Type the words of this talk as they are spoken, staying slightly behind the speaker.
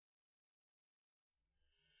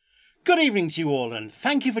Good evening to you all, and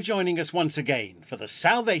thank you for joining us once again for the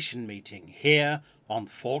Salvation Meeting here on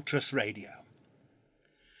Fortress Radio.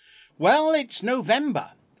 Well, it's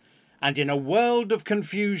November, and in a world of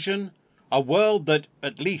confusion, a world that,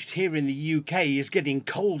 at least here in the UK, is getting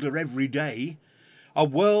colder every day, a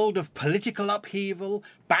world of political upheaval,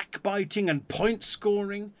 backbiting and point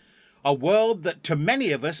scoring, a world that to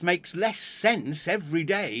many of us makes less sense every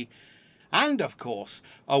day, and, of course,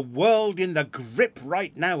 a world in the grip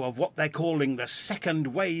right now of what they're calling the second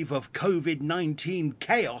wave of COVID-19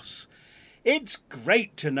 chaos, it's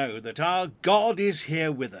great to know that our God is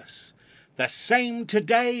here with us, the same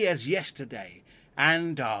today as yesterday,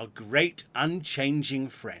 and our great unchanging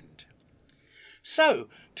friend. So,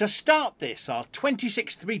 to start this, our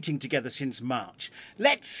 26th meeting together since March,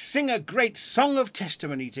 let's sing a great song of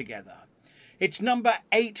testimony together. It's number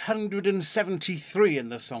 873 in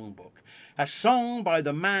the songbook. A song by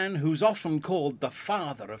the man who's often called the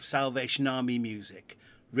father of Salvation Army music,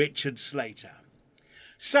 Richard Slater.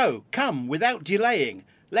 So, come, without delaying,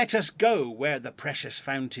 let us go where the precious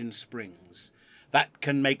fountain springs, that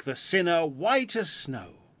can make the sinner white as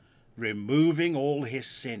snow, removing all his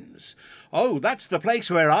sins. Oh, that's the place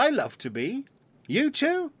where I love to be. You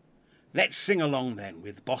too? Let's sing along then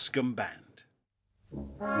with Boscombe Band.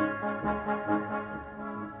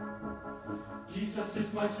 Jesus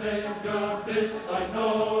is my Saviour, this I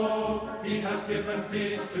know, He has given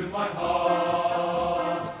peace to my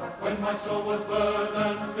heart. When my soul was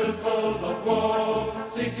burdened, filled full of woe,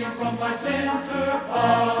 seeking from my sin to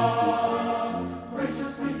part,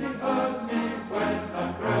 graciously He heard me when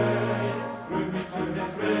I prayed, drew me to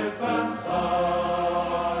His riven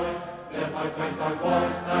side. There by faith I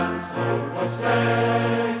washed and so was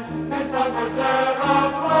saved, His blood was there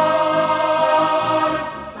applied.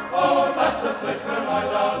 Oh, that's the place where I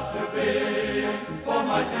love to be, for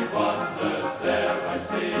mighty wonders there I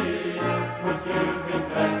see. Would you be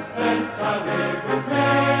blessed, then tarry with me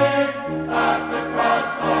at the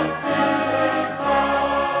cross of Jesus.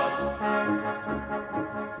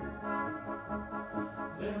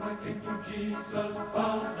 There I came to Jesus,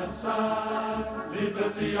 bound and sad,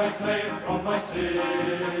 liberty I claimed from my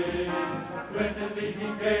sin. Readily He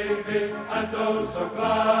gave it, and oh, so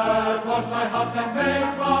glad was my heart and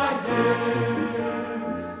made by Him.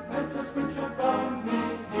 Fetters which had bound me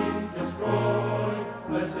He destroyed,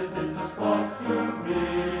 blessed is the spot to me,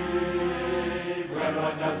 where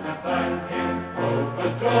I knelt to thank Him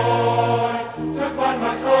overjoyed, to find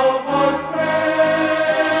my soul was free.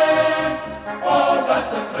 Oh, that's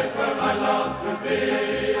the place where I love to be,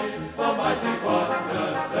 for mighty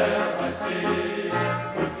wonders there I see.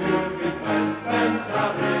 Would you be blessed, then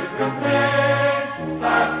tarry with me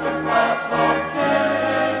at the cross of Jesus.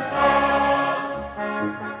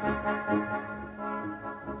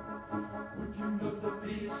 Would you know the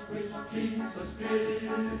peace which Jesus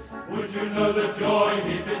gives? Would you know the joy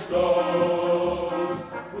He bestows?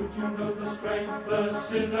 Would you know the strength the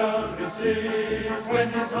sinner receives when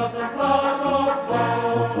his heart the blood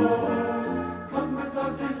overflows? Come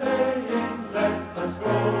without delaying, let us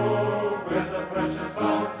go where the precious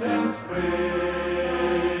fountain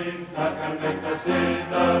springs, that can make the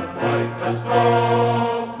sinner white as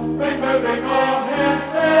snow, removing all his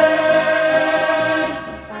sins.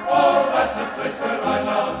 Oh, that's the place where I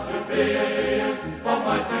love to be, for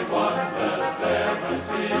mighty wonders there I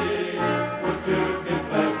see. Would you be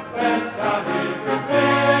blessed, then tarry with me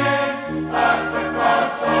at the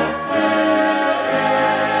cross of Jesus.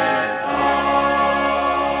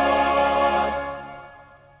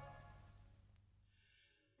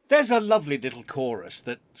 There's a lovely little chorus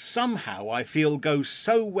that somehow I feel goes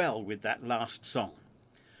so well with that last song.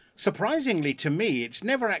 Surprisingly to me, it's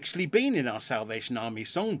never actually been in our Salvation Army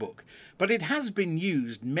songbook, but it has been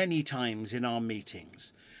used many times in our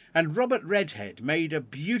meetings. And Robert Redhead made a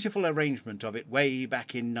beautiful arrangement of it way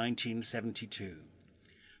back in 1972.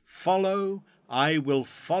 Follow, I will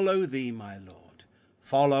follow thee, my Lord,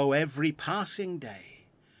 follow every passing day.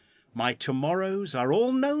 My tomorrows are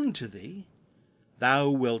all known to thee, thou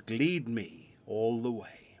wilt lead me all the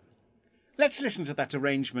way. Let's listen to that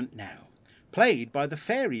arrangement now, played by the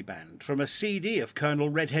Fairy Band from a CD of Colonel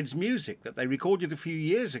Redhead's music that they recorded a few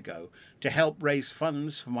years ago to help raise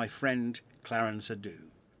funds for my friend Clarence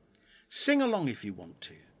Adu. Sing along if you want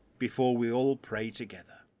to, before we all pray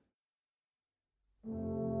together.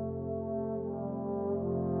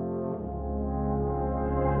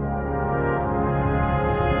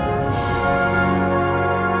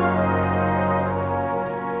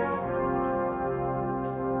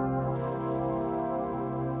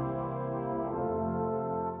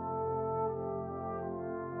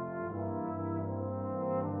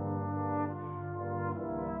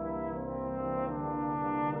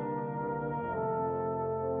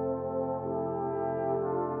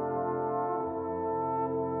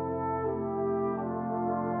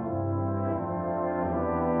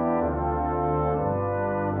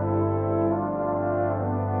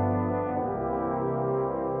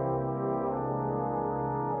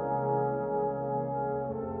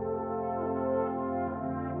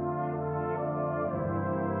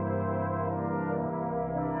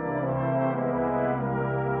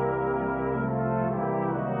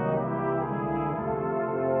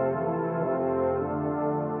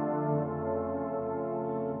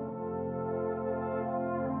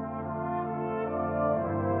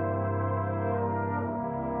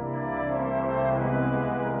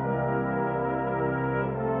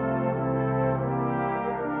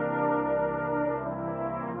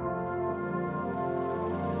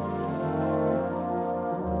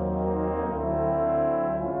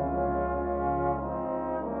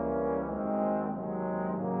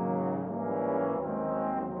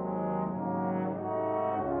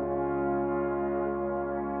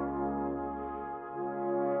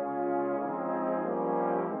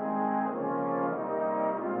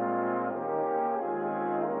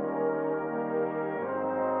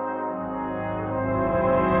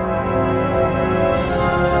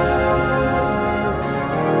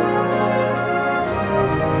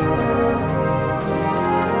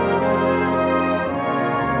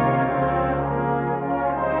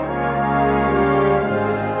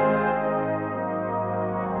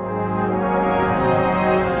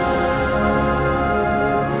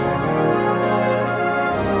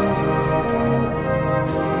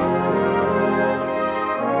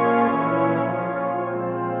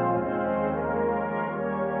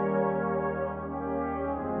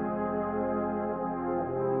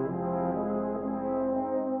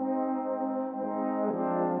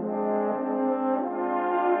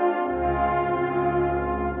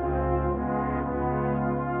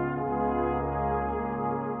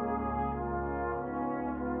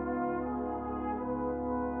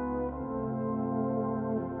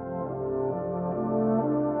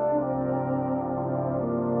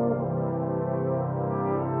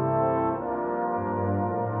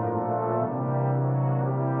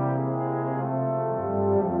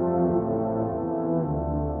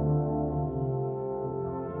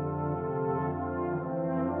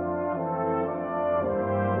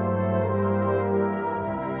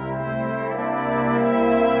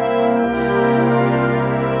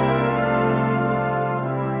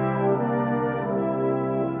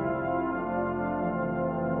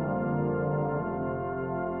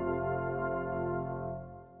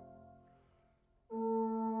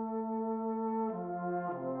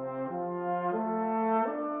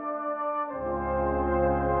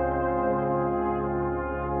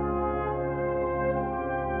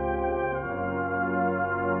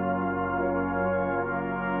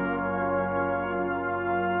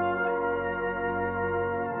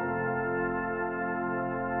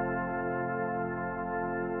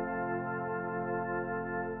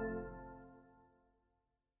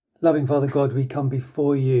 Loving Father God, we come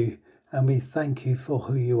before you and we thank you for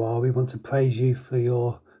who you are. We want to praise you for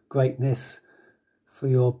your greatness, for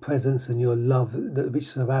your presence and your love which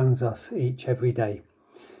surrounds us every day.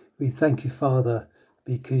 We thank you, Father,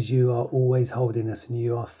 because you are always holding us and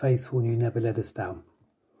you are faithful and you never let us down.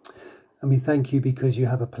 And we thank you because you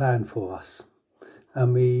have a plan for us.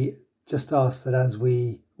 And we just ask that as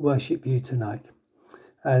we worship you tonight,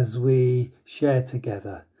 as we share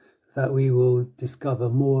together, that we will discover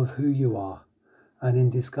more of who you are. And in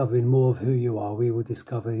discovering more of who you are, we will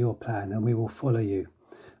discover your plan and we will follow you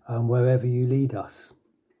wherever you lead us.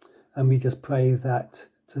 And we just pray that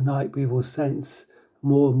tonight we will sense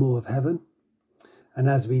more and more of heaven. And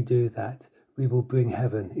as we do that, we will bring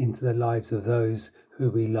heaven into the lives of those who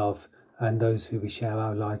we love and those who we share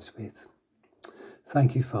our lives with.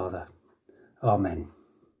 Thank you, Father. Amen.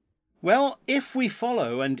 Well, if we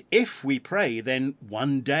follow and if we pray, then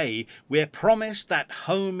one day we're promised that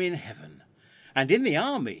home in heaven. And in the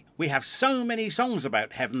army, we have so many songs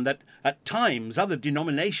about heaven that at times other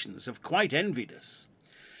denominations have quite envied us.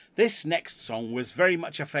 This next song was very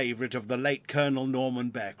much a favourite of the late Colonel Norman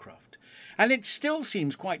Bearcroft, and it still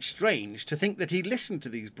seems quite strange to think that he listened to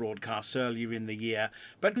these broadcasts earlier in the year,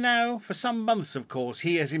 but now, for some months of course,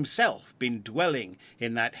 he has himself been dwelling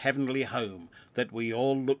in that heavenly home that we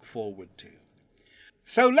all look forward to.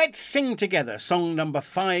 So let's sing together song number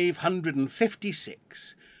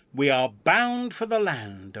 556. We are bound for the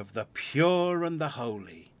land of the pure and the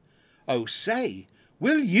holy. Oh, say,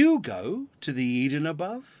 will you go to the Eden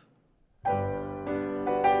above?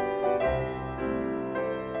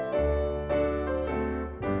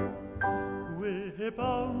 We're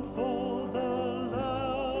bound for the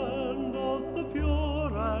land of the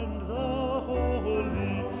pure and the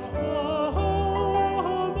holy, the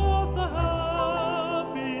home of the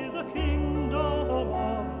happy, the kingdom of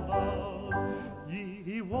love.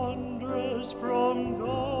 Ye wanderers from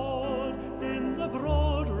God in the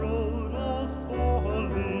broad road of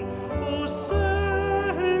folly, oh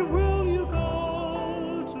say, will you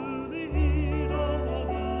go to the Eden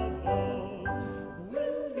above?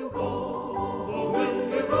 Will you go? Will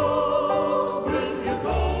you go? Will you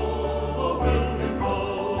go? Will you go?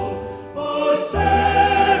 Oh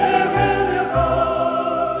say, will you go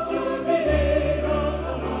to the Eden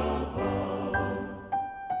above?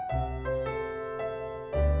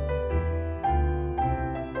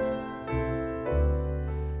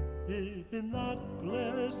 In that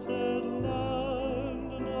blessed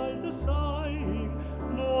land, neither sighing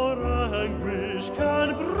nor anguish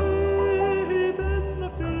can breathe in the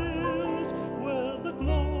fields where the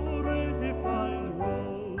glorified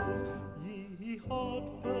rove. Ye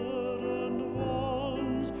heart-burdened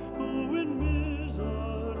ones who in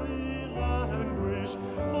misery languish,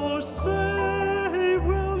 oh say,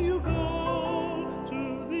 will you go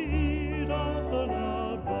to the Eden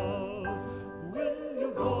above? Will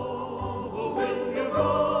you go? Will you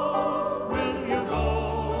go? Will you go?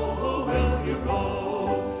 Will you go?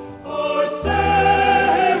 Oh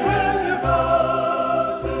say, will you go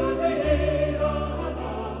to the Eden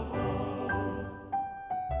above?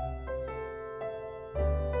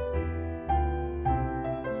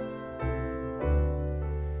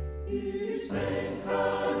 Ye saints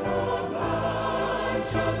has the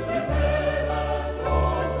mansion prepared and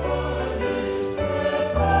all furnished, where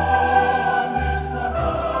from is the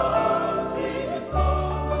house he is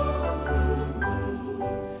summoned to move.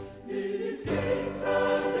 Its gates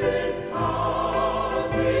and its towers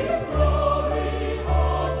with glory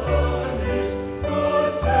are burnished. Oh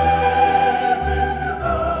say, will you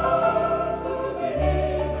go to the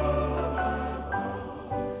Eden above?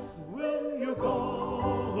 Will you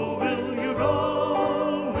go? Will you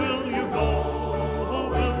go? Will you go?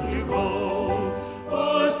 Will you go?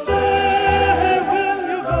 Oh say, will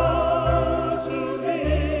you go to the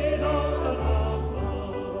Eden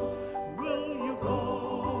above? Will you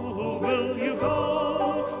go? Will you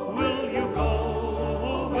go? Will you go?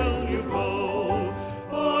 Will you go?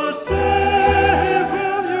 Oh say,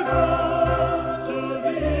 will you go to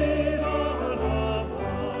the Eden above?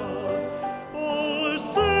 Oh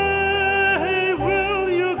say, will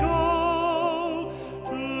you go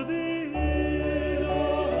to the Eden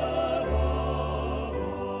above?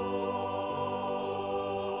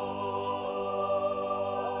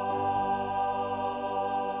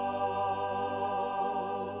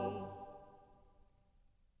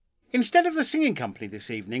 Instead of the singing company this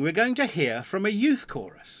evening, we're going to hear from a youth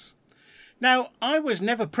chorus. Now, I was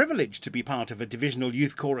never privileged to be part of a divisional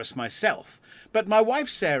youth chorus myself, but my wife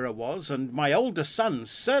Sarah was, and my older son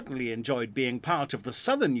certainly enjoyed being part of the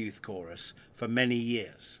Southern Youth Chorus for many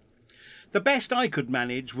years. The best I could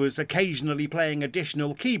manage was occasionally playing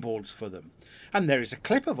additional keyboards for them, and there is a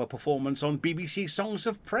clip of a performance on BBC Songs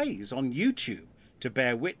of Praise on YouTube to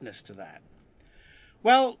bear witness to that.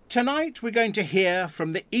 Well, tonight we're going to hear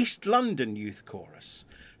from the East London Youth Chorus.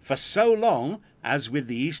 For so long, as with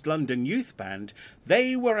the East London Youth Band,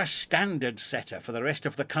 they were a standard setter for the rest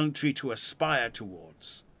of the country to aspire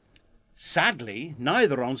towards. Sadly,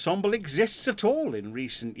 neither ensemble exists at all in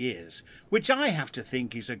recent years, which I have to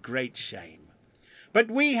think is a great shame.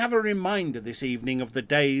 But we have a reminder this evening of the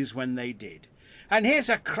days when they did. And here's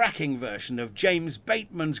a cracking version of James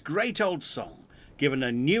Bateman's great old song, given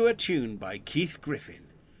a newer tune by Keith Griffin,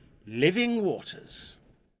 Living Waters.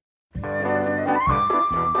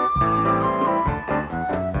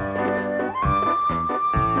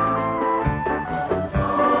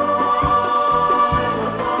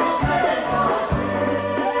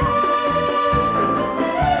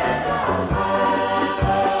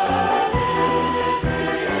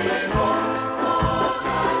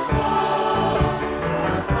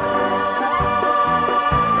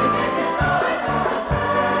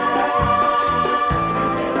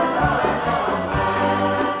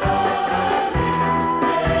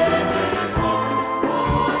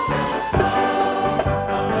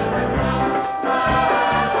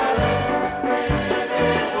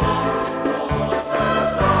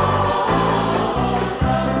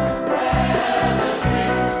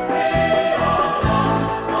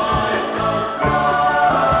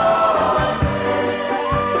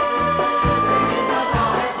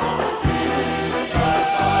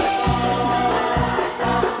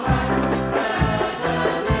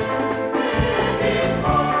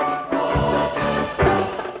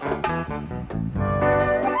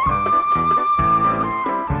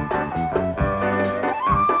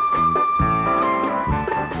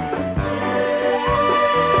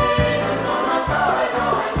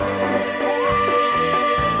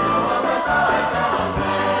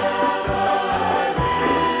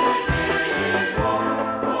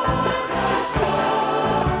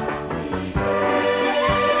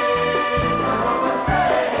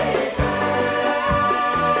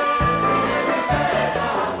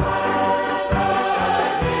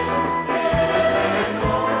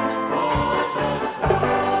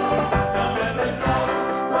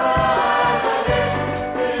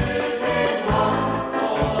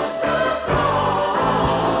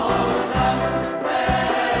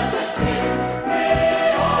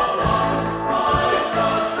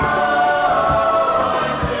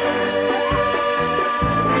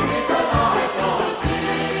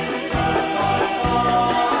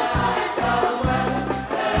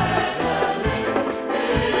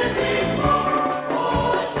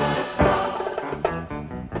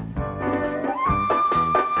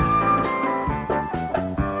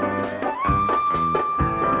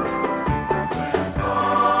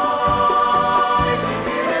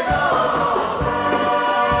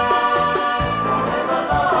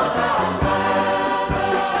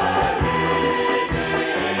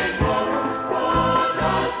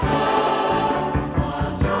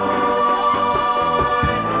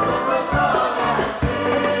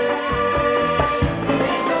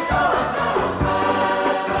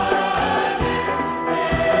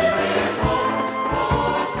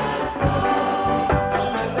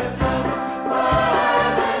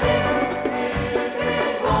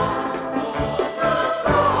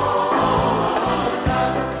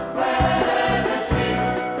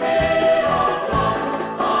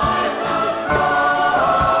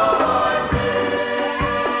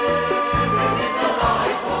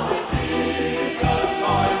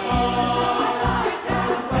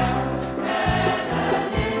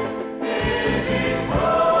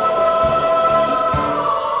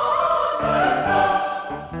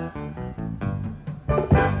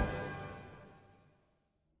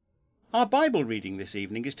 Our Bible reading this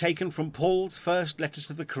evening is taken from Paul's first letter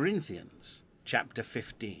to the Corinthians, chapter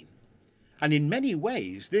 15. And in many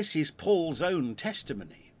ways, this is Paul's own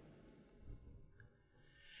testimony.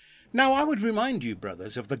 Now I would remind you,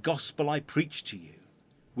 brothers, of the gospel I preached to you,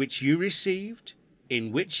 which you received,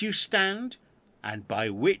 in which you stand, and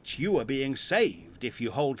by which you are being saved, if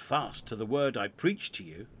you hold fast to the word I preached to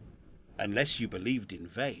you, unless you believed in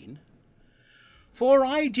vain. For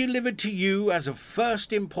I delivered to you as of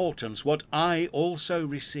first importance what I also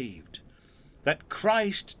received, that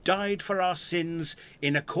Christ died for our sins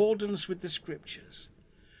in accordance with the Scriptures,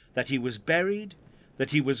 that he was buried,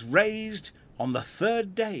 that he was raised on the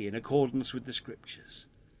third day in accordance with the Scriptures,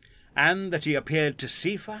 and that he appeared to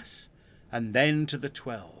Cephas, and then to the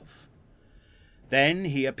 12. Then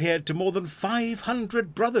he appeared to more than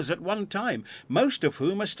 500 brothers at one time, most of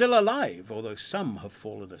whom are still alive, although some have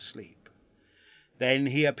fallen asleep. Then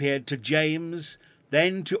he appeared to James,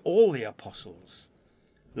 then to all the apostles.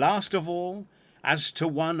 Last of all, as to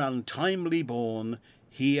one untimely born,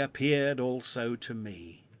 he appeared also to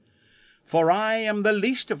me. For I am the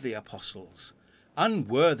least of the apostles,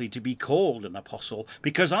 unworthy to be called an apostle,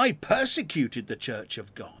 because I persecuted the church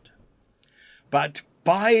of God. But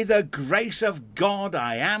by the grace of God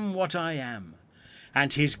I am what I am,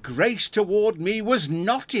 and his grace toward me was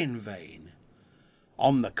not in vain.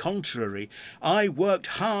 On the contrary, I worked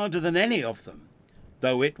harder than any of them,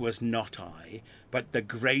 though it was not I, but the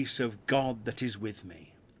grace of God that is with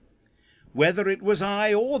me. Whether it was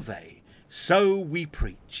I or they, so we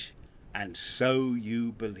preach, and so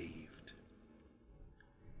you believed.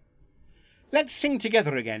 Let's sing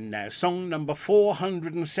together again now, song number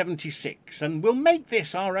 476, and we'll make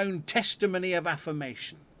this our own testimony of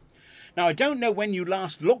affirmation. Now, I don't know when you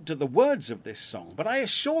last looked at the words of this song, but I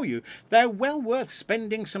assure you they're well worth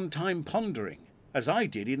spending some time pondering, as I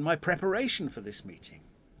did in my preparation for this meeting.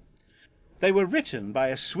 They were written by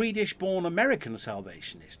a Swedish-born American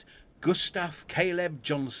Salvationist, Gustav Caleb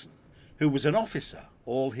Johnson, who was an officer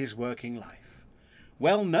all his working life.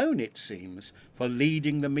 Well known, it seems, for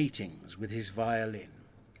leading the meetings with his violin.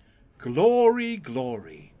 Glory,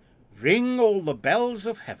 glory, ring all the bells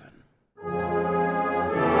of heaven.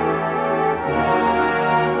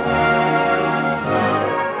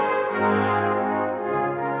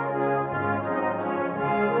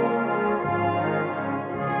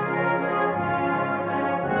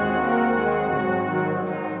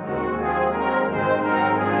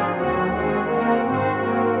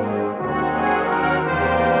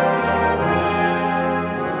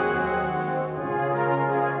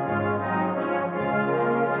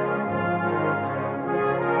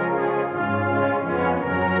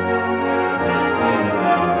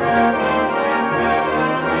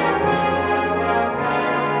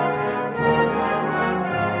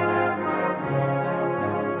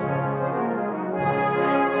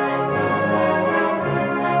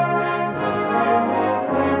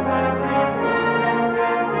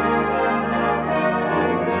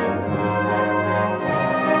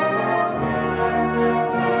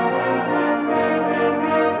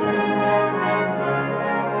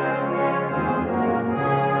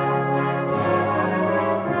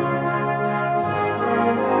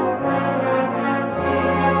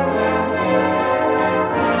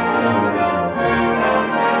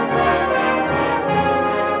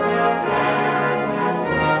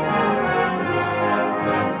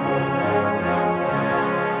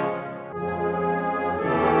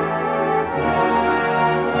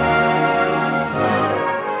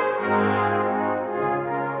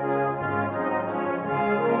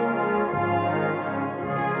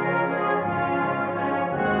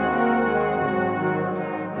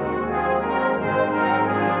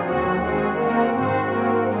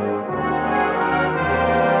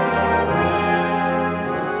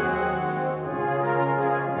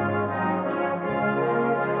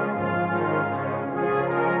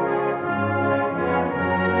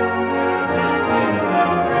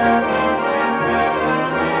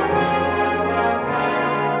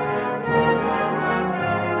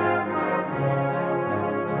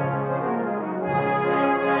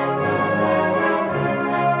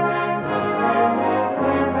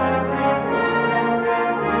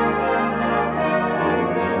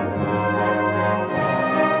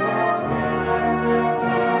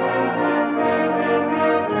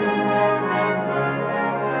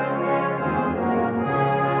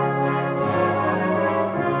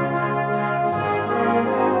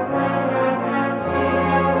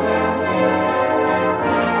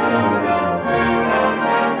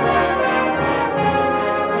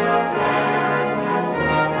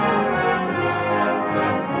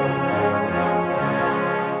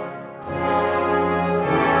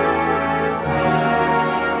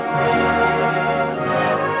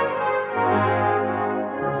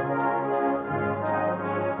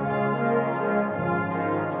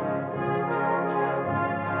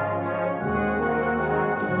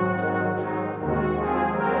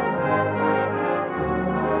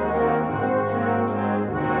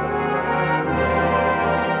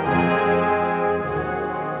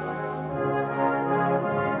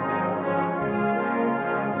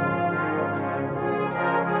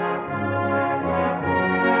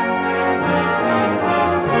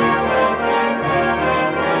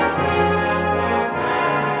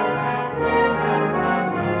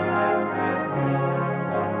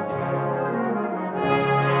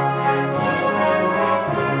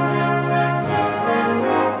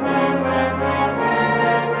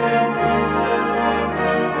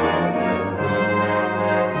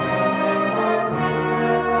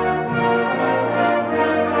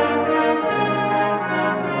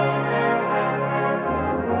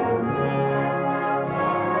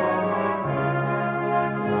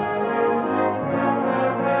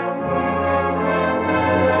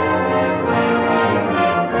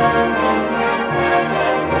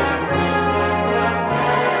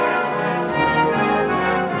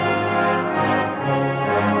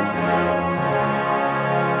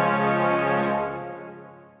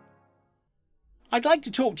 I'd like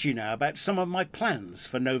to talk to you now about some of my plans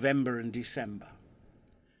for November and December.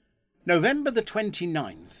 November the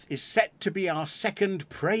 29th is set to be our second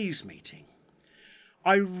praise meeting.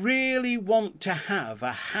 I really want to have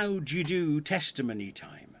a how do you do testimony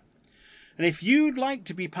time. And if you'd like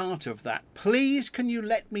to be part of that, please can you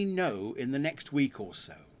let me know in the next week or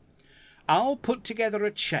so. I'll put together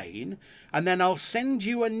a chain and then I'll send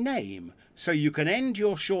you a name so you can end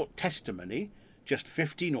your short testimony, just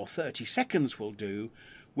 15 or 30 seconds will do,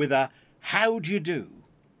 with a how do you do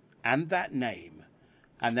and that name,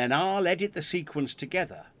 and then I'll edit the sequence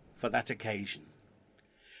together for that occasion.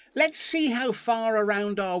 Let's see how far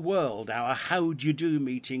around our world our how do you do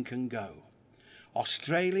meeting can go.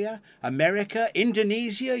 Australia, America,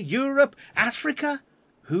 Indonesia, Europe, Africa,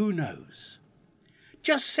 who knows?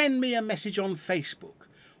 Just send me a message on Facebook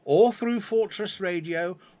or through Fortress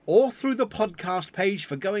Radio or through the podcast page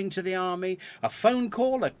for Going to the Army, a phone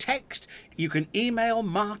call, a text. You can email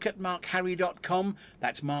mark@markharry.com,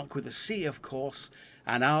 that's Mark with a C of course,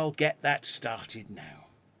 and I'll get that started now.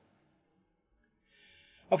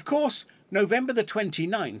 Of course, November the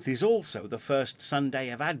 29th is also the first Sunday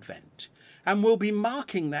of Advent, and we'll be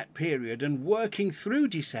marking that period and working through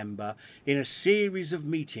December in a series of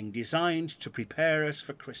meetings designed to prepare us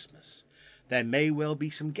for Christmas. There may well be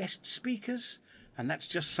some guest speakers, and that's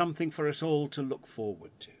just something for us all to look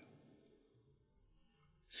forward to.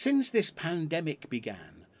 Since this pandemic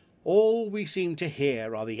began, all we seem to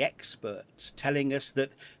hear are the experts telling us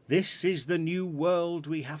that this is the new world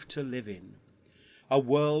we have to live in. A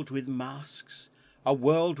world with masks, a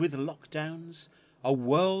world with lockdowns, a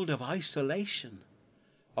world of isolation,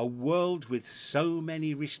 a world with so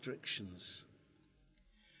many restrictions.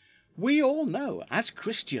 We all know as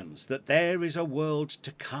Christians that there is a world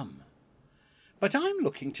to come. But I'm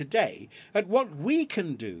looking today at what we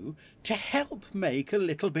can do to help make a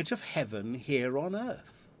little bit of heaven here on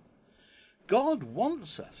earth. God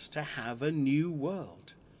wants us to have a new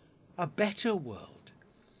world, a better world.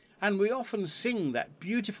 And we often sing that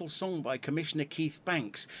beautiful song by Commissioner Keith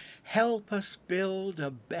Banks, help us build a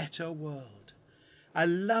better world, a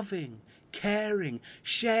loving, caring,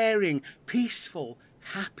 sharing, peaceful,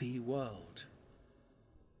 happy world.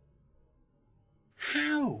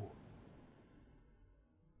 How?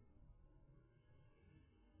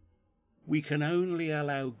 We can only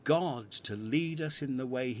allow God to lead us in the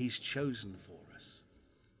way He's chosen for us.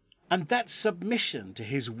 And that submission to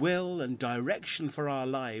His will and direction for our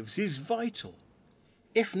lives is vital.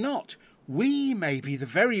 If not, we may be the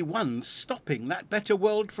very ones stopping that better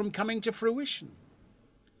world from coming to fruition.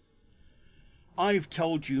 I've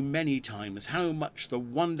told you many times how much the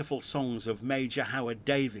wonderful songs of Major Howard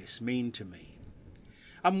Davis mean to me.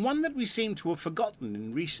 And one that we seem to have forgotten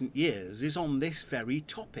in recent years is on this very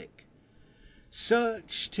topic.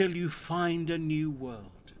 Search till you find a new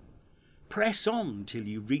world. Press on till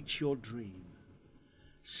you reach your dream.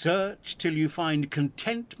 Search till you find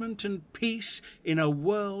contentment and peace in a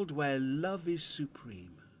world where love is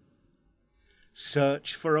supreme.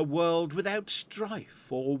 Search for a world without strife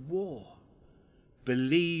or war.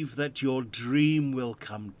 Believe that your dream will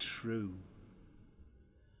come true.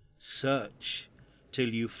 Search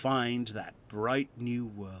till you find that bright new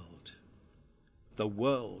world. The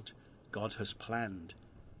world God has planned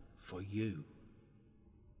for you.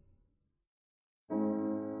 Contentment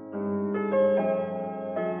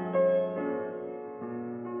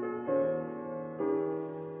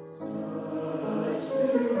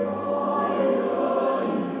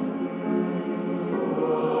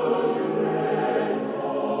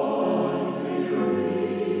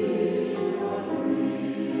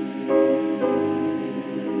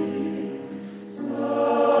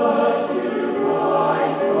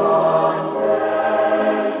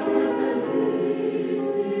and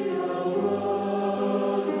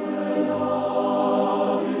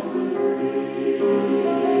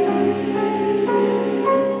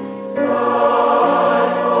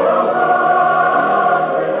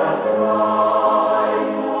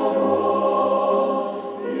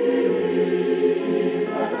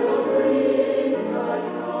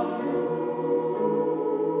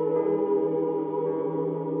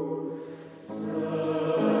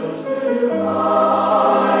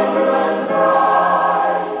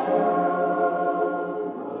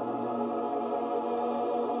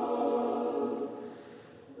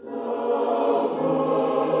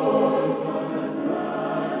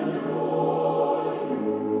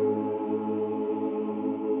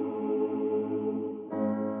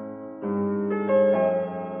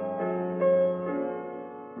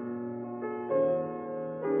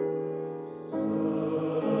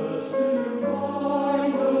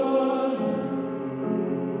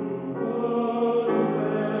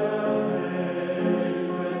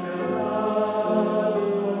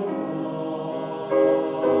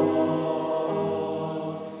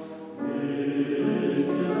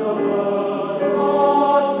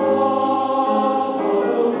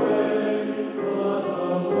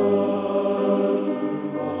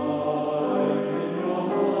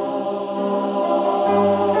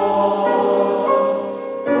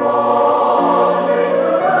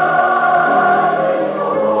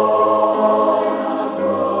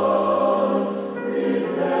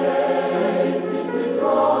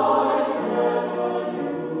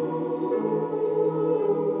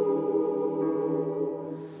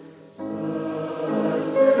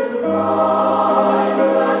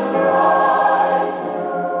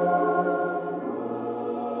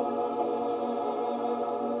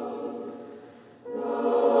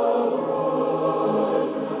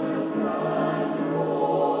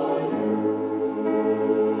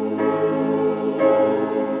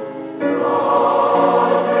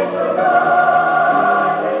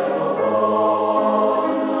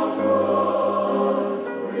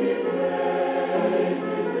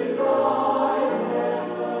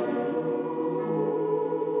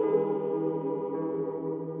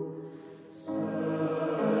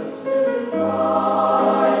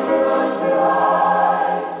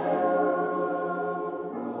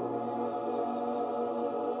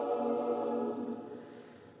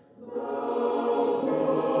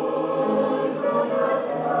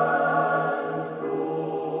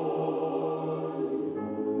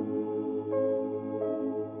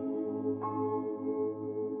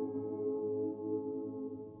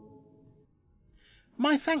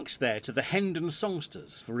thanks there to the Hendon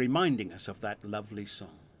Songsters for reminding us of that lovely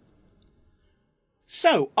song.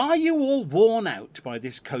 So, are you all worn out by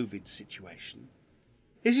this COVID situation?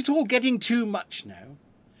 Is it all getting too much now?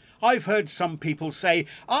 I've heard some people say,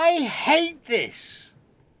 "I hate this."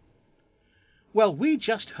 Well, we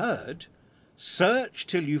just heard, search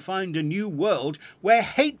till you find a new world where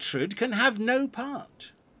hatred can have no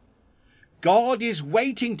part. God is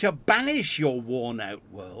waiting to banish your worn-out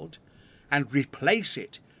world and replace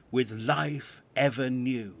it with life ever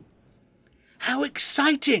new. How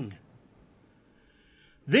exciting!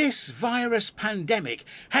 This virus pandemic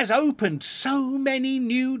has opened so many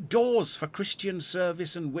new doors for Christian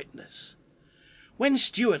service and witness. When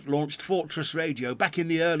Stuart launched Fortress Radio back in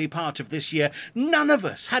the early part of this year, none of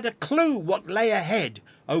us had a clue what lay ahead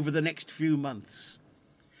over the next few months.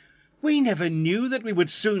 We never knew that we would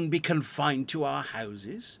soon be confined to our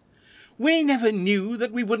houses. We never knew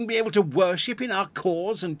that we wouldn't be able to worship in our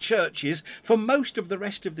cores and churches for most of the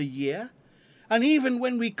rest of the year. And even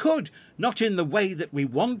when we could, not in the way that we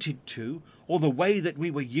wanted to or the way that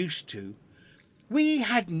we were used to, we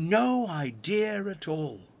had no idea at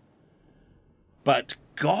all. But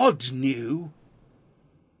God knew.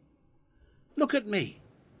 Look at me.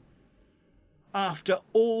 After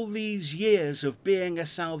all these years of being a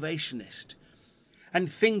salvationist and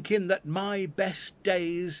thinking that my best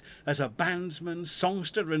days as a bandsman,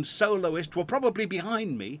 songster and soloist were probably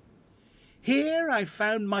behind me, here I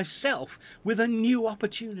found myself with a new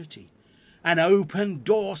opportunity, an open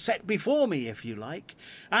door set before me, if you like,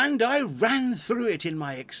 and I ran through it in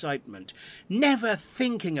my excitement, never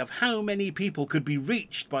thinking of how many people could be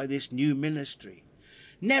reached by this new ministry,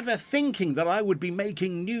 never thinking that I would be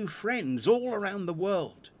making new friends all around the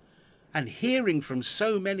world, and hearing from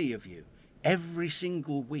so many of you every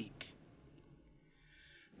single week.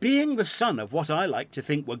 Being the son of what I like to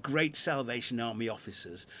think were great Salvation Army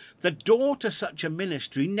officers, the door to such a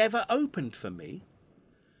ministry never opened for me.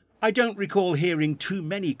 I don't recall hearing too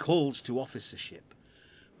many calls to officership,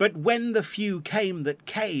 but when the few came that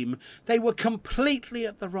came, they were completely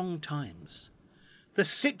at the wrong times. The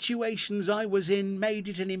situations I was in made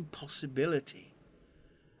it an impossibility,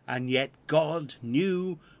 and yet God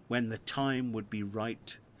knew when the time would be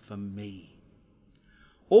right for me.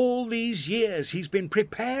 All these years he's been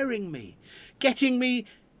preparing me, getting me,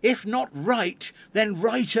 if not right, then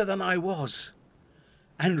righter than I was,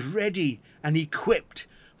 and ready and equipped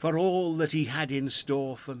for all that he had in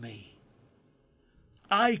store for me.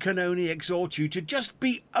 I can only exhort you to just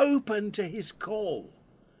be open to his call.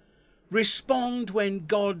 Respond when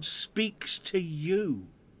God speaks to you,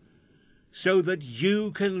 so that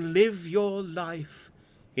you can live your life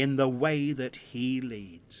in the way that he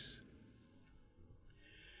leads.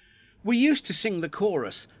 We used to sing the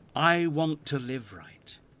chorus, "I want to live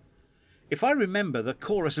right." If I remember, the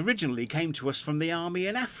chorus originally came to us from the army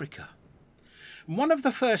in Africa. One of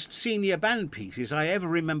the first senior band pieces I ever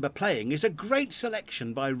remember playing is a great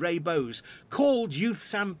selection by Ray Bowes called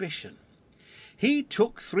Youth's Ambition. He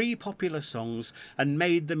took 3 popular songs and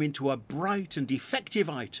made them into a bright and effective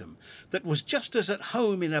item that was just as at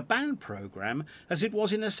home in a band programme as it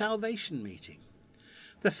was in a salvation meeting.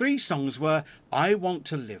 The 3 songs were "I Want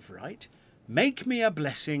to Live Right," "Make Me a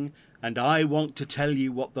Blessing," and "I Want to Tell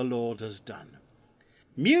You What the Lord Has Done."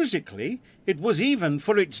 Musically, it was even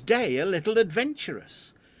for its day a little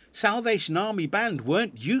adventurous. Salvation Army Band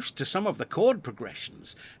weren't used to some of the chord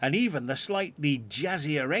progressions and even the slightly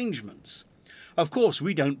jazzy arrangements. Of course,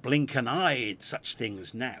 we don't blink an eye at such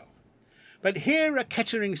things now. But here are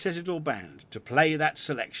Kettering Citadel Band to play that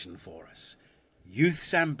selection for us.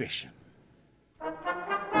 Youth's Ambition.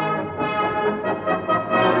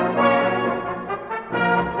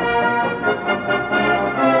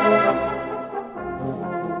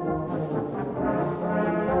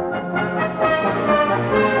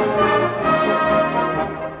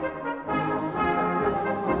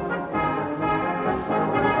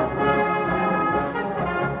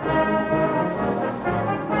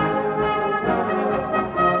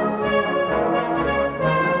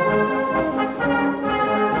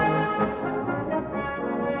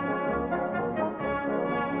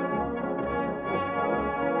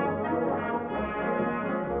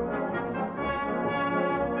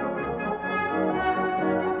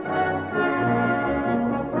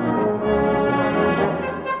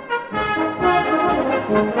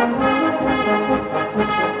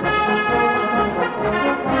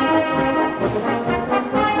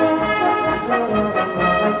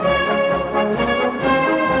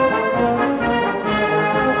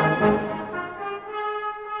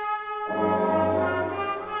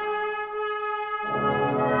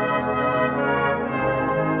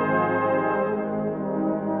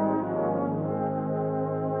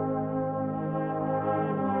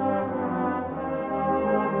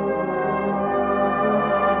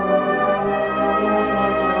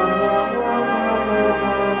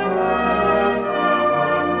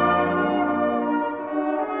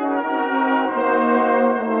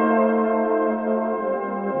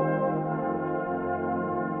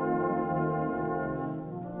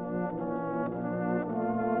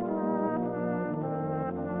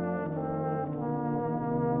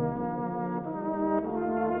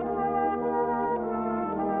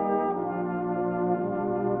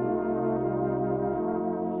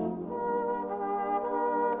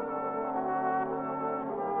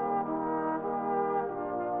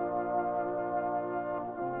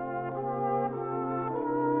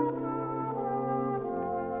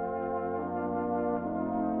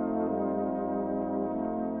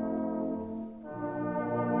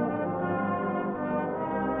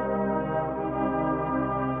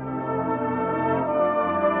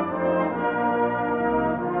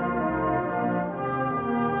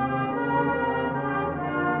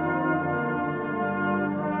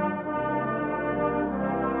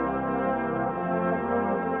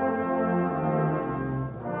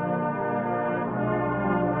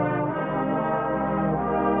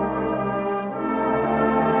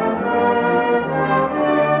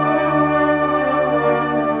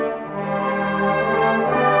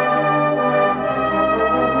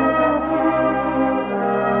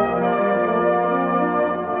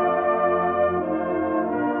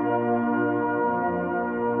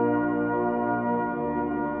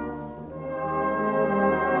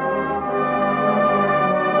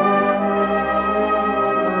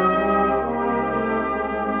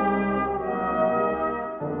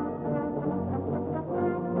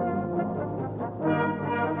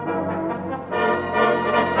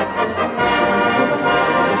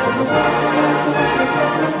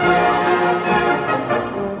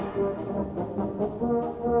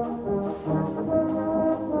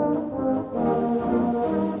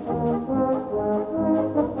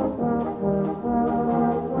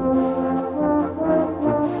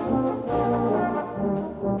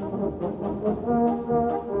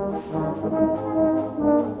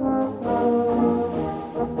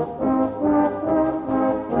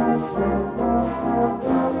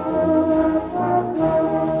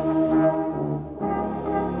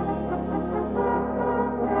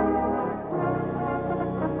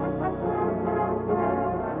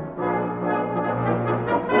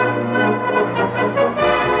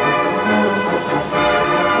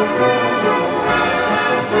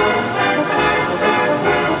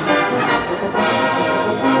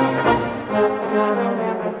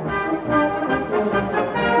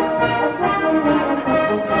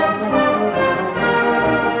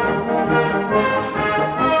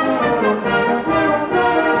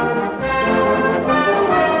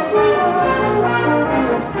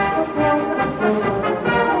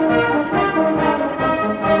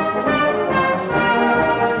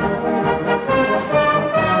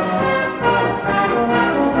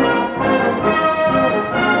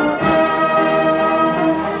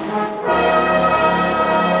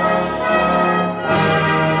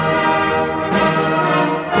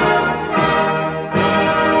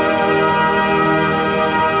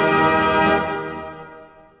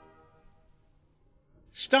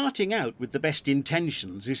 Starting out with the best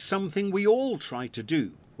intentions is something we all try to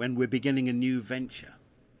do when we're beginning a new venture.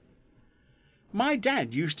 My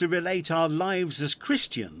dad used to relate our lives as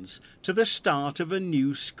Christians to the start of a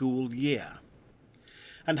new school year.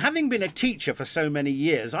 And having been a teacher for so many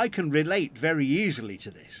years, I can relate very easily to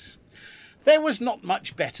this. There was not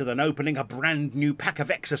much better than opening a brand new pack of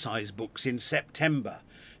exercise books in September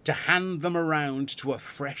to hand them around to a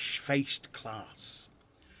fresh-faced class.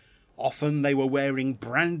 Often they were wearing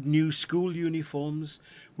brand new school uniforms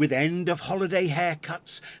with end-of-holiday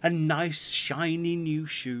haircuts and nice shiny new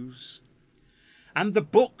shoes. And the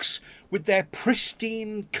books with their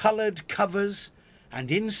pristine coloured covers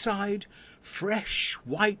and inside fresh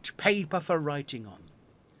white paper for writing on.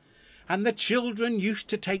 And the children used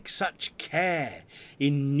to take such care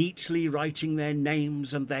in neatly writing their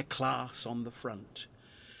names and their class on the front.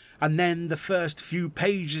 And then the first few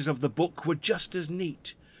pages of the book were just as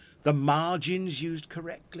neat, the margins used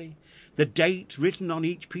correctly, the date written on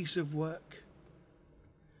each piece of work.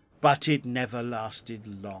 But it never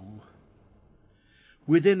lasted long.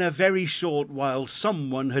 Within a very short while,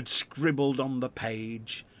 someone had scribbled on the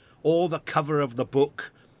page, or the cover of the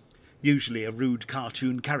book, usually a rude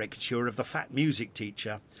cartoon caricature of the fat music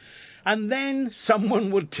teacher, and then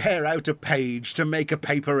someone would tear out a page to make a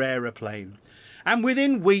paper aeroplane, and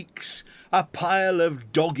within weeks a pile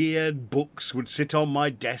of dog-eared books would sit on my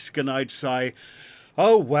desk and I'd say,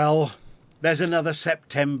 "Oh well, there's another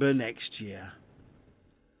September next year."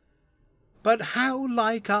 But how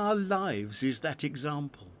like our lives is that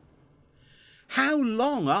example? How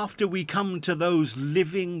long after we come to those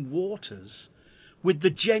living waters, with the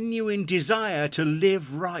genuine desire to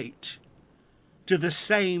live right, do the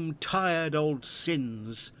same tired old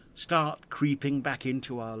sins start creeping back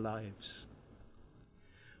into our lives?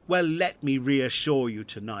 Well, let me reassure you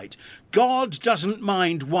tonight, God doesn't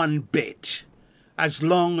mind one bit, as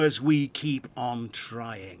long as we keep on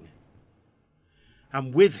trying.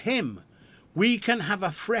 And with him, we can have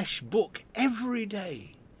a fresh book every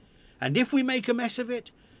day. And if we make a mess of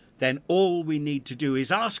it, then all we need to do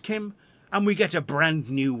is ask him and we get a brand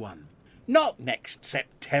new one. Not next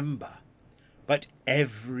September, but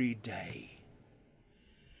every day.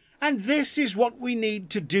 And this is what we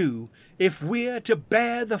need to do if we're to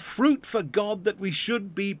bear the fruit for God that we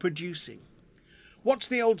should be producing. What's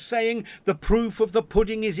the old saying? The proof of the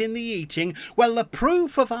pudding is in the eating. Well, the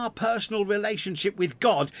proof of our personal relationship with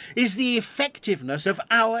God is the effectiveness of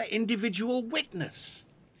our individual witness.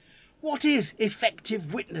 What is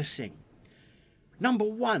effective witnessing? Number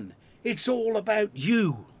one, it's all about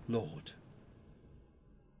you, Lord.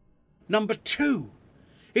 Number two,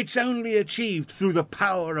 it's only achieved through the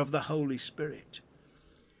power of the Holy Spirit.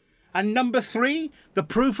 And number three, the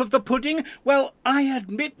proof of the pudding, well, I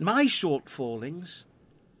admit my shortfallings.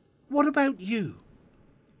 What about you?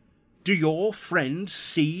 Do your friends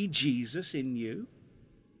see Jesus in you?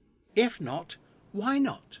 If not, why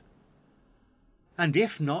not? And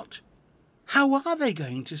if not, how are they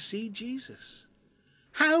going to see Jesus?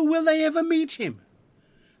 How will they ever meet him?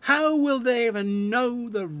 How will they ever know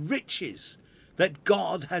the riches that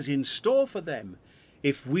God has in store for them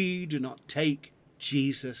if we do not take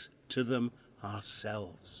Jesus to them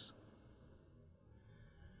ourselves?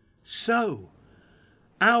 So,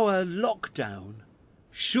 our lockdown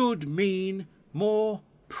should mean more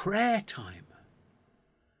prayer time.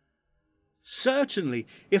 Certainly,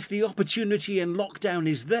 if the opportunity in lockdown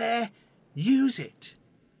is there, use it.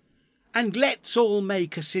 And let's all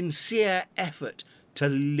make a sincere effort to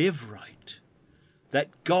live right,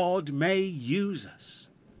 that God may use us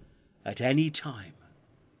at any time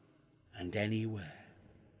and anywhere.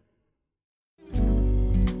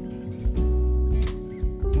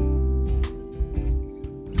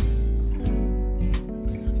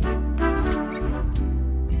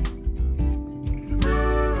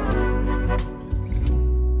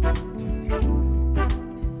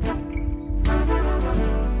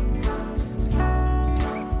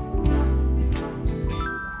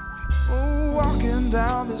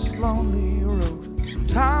 Down this lonely road,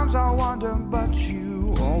 sometimes I wonder, but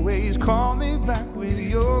you always call me back with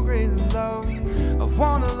your great love. I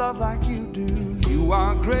want to love like you do. You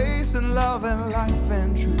are grace and love and life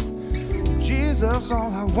and truth. Jesus,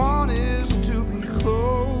 all I want is to be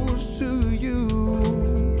close to you.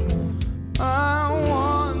 I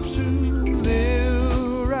want to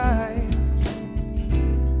live right,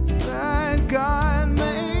 that God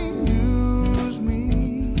may use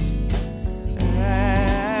me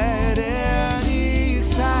at any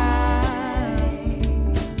time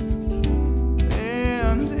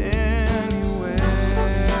and anywhere.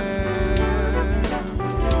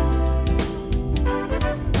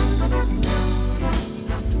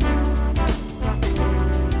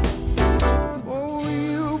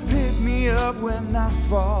 when I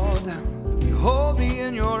fall down. You hold me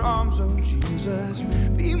in your arms, oh Jesus.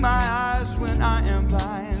 Be my eyes when I am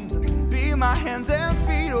blind. Be my hands and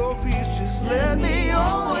feet, oh please just let me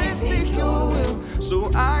always seek your will,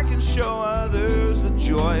 so I can show others the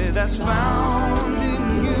joy that's found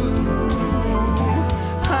in you.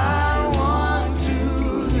 I want to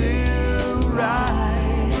live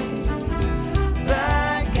right,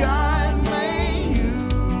 that God may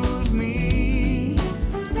use me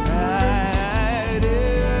at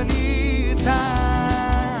any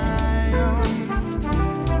time,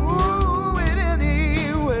 ooh, at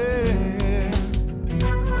anywhere.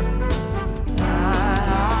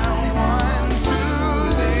 I want to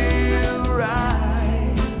live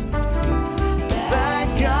right, that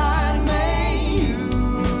God may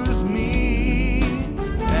use me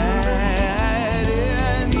at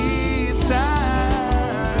any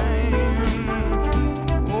time,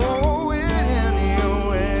 oh,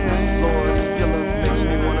 anywhere. Lord, your love makes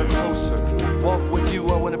me wanna closer. Walk with you,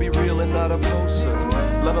 I wanna be real and not a poser.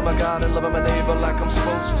 Loving my God and loving my neighbor like I'm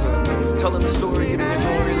supposed to. Telling the story, giving you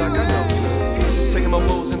glory like I know to. Taking my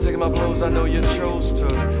woes and taking my blows, I know you chose to.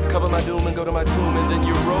 Cover my doom and go to my tomb, and then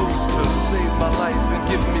you rose to save my life and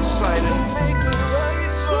give me sight and make me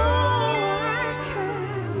right, so I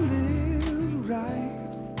can live right.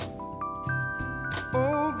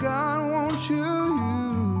 Oh God, won't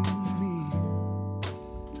you use me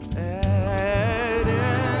at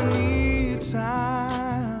any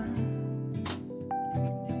time,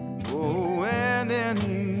 oh, and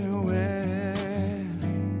anywhere.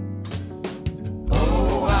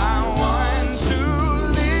 Oh, I want to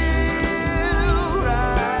live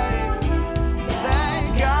right, that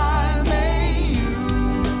God may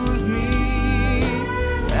use me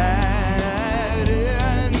at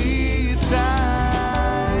any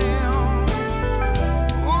time,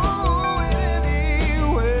 oh,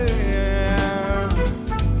 anywhere.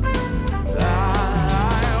 I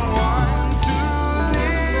want to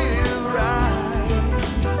live right,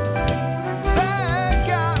 that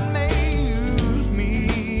God may use me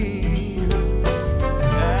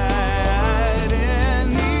at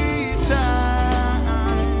any time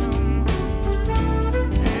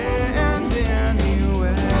and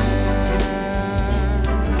anywhere.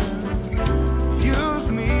 Use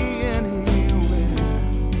me anywhere.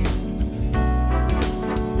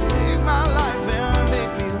 Take my life and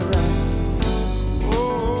make me right.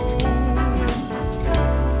 Oh.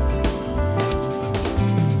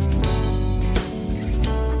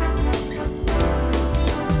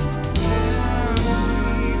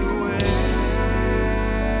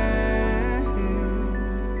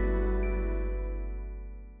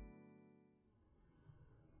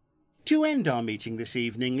 To end our meeting this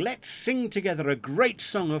evening, let's sing together a great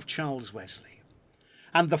song of Charles Wesley.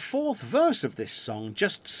 And the fourth verse of this song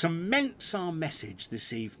just cements our message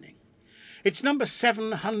this evening. It's number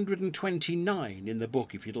 729 in the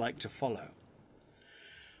book if you'd like to follow.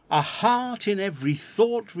 A heart in every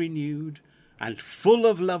thought renewed and full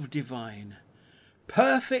of love divine,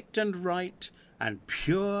 perfect and right and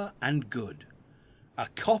pure and good, a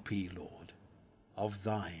copy, Lord, of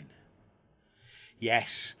thine.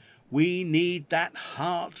 Yes, we need that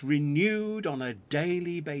heart renewed on a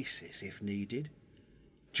daily basis if needed,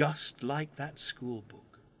 just like that school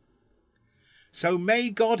book. So may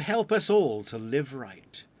God help us all to live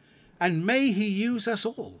right, and may he use us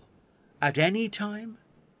all at any time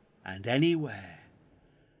and anywhere,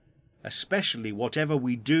 especially whatever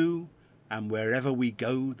we do and wherever we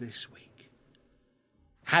go this week.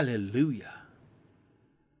 Hallelujah.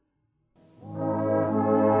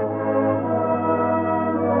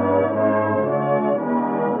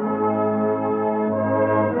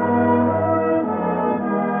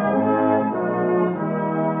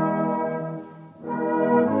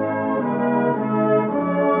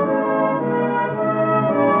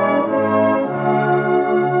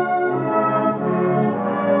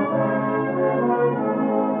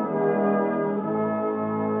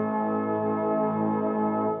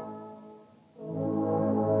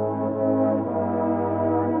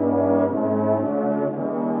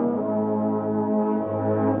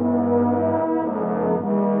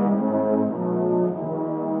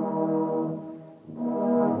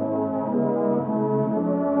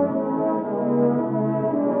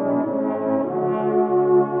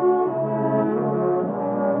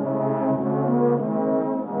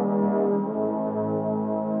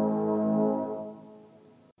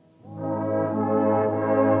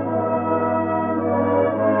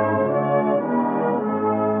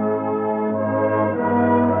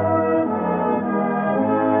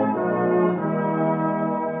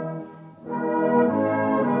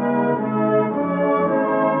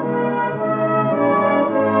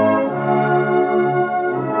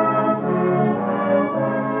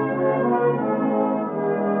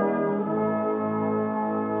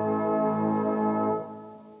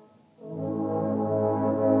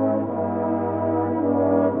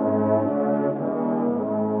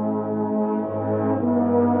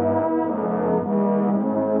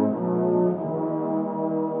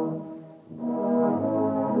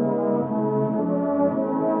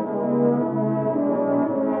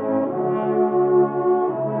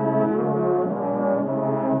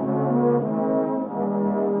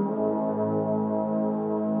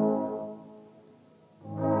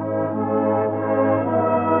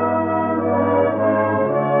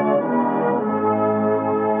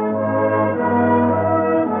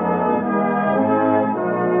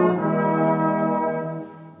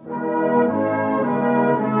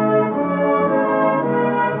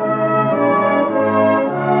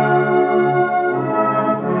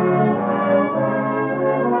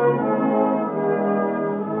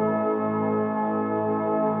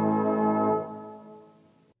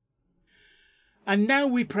 And now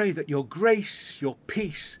we pray that your grace, your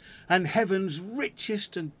peace, and heaven's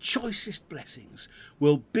richest and choicest blessings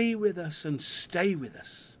will be with us and stay with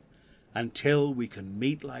us until we can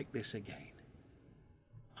meet like this again.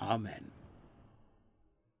 Amen.